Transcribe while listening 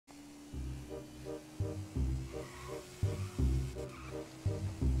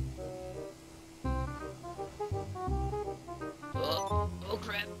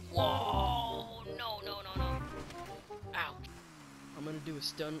to do a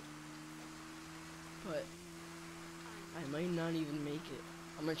stunt, but I might not even make it.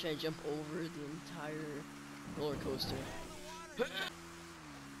 I'm gonna try to jump over the entire roller coaster.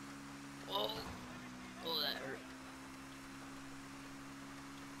 Oh, oh, that hurt.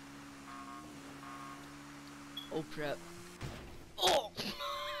 Oh crap. Oh!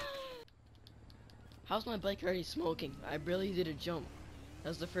 How's my bike already smoking? I barely did a jump. That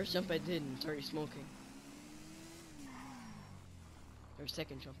was the first jump I did and it's already smoking. Or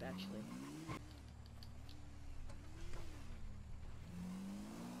second jump actually.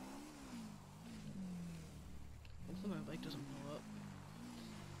 Hopefully my bike doesn't blow up.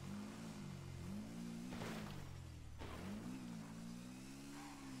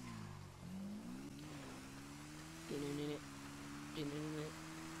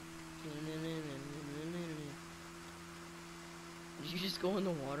 Did you just go in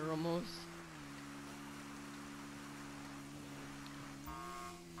the water almost?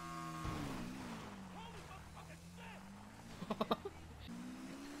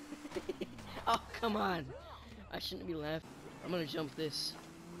 Oh, come on! I shouldn't be laughing. I'm gonna jump this.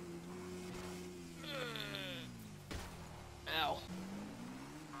 Ow.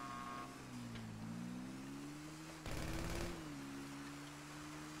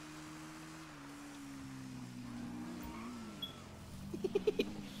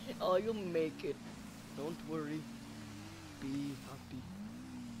 Oh, you'll make it. Don't worry. Be happy.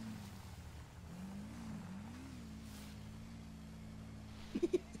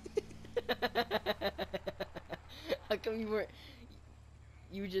 How come you weren't?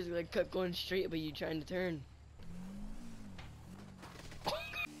 You just like kept going straight, but you trying to turn.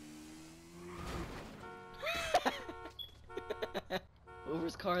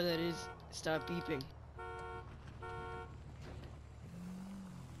 Whoever's car that is, stop beeping.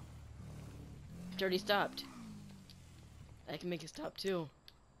 It already stopped. I can make it stop too.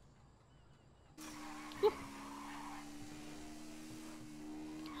 Woo.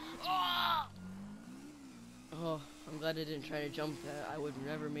 Oh, I'm glad I didn't try to jump that. I would have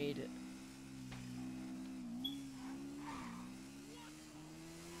never made it.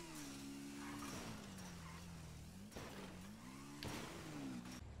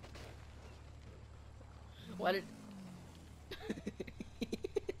 Why did...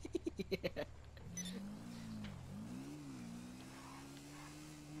 Yeah.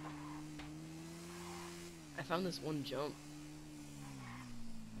 I found this one jump.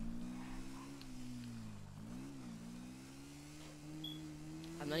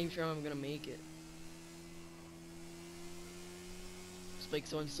 I'm not even sure how I'm gonna make it. This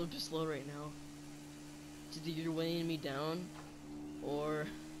bike's going so slow right now. It's either you're weighing me down, or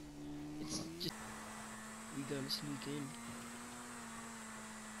it's just you gotta sneak in.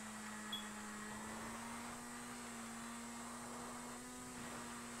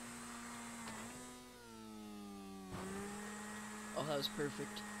 Oh, that was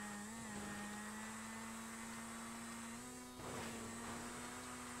perfect.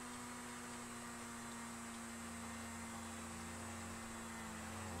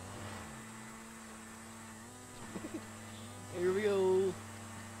 Here we go.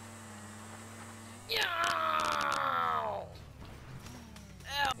 Yeah!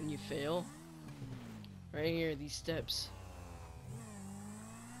 And you fail. Right here, these steps.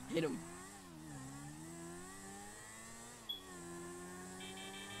 Hit him.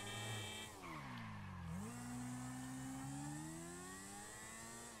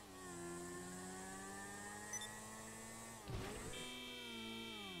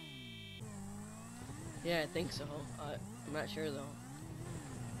 Yeah, I think so. I'm not sure though.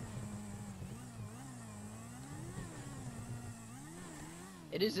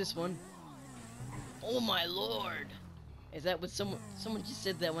 It is this one. Oh my lord! Is that what someone just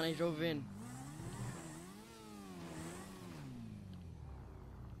said that when I drove in?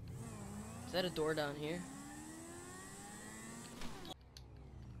 Is that a door down here?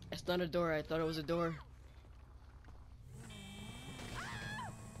 It's not a door, I thought it was a door.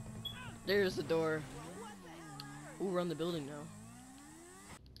 There's the door. Ooh, we're on the building now.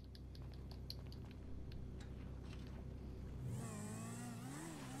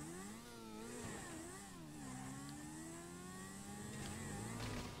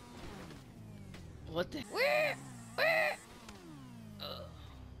 What the?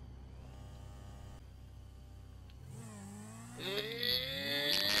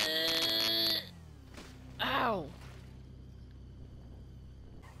 Ow!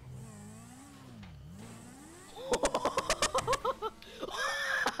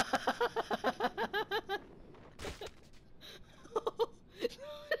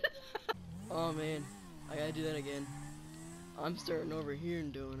 Oh man, I gotta do that again. I'm starting over here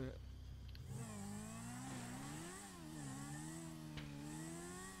and doing it.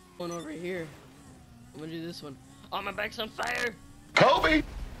 Going over here. I'm gonna do this one. Oh, my back's on fire! Kobe!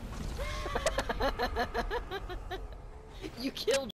 You killed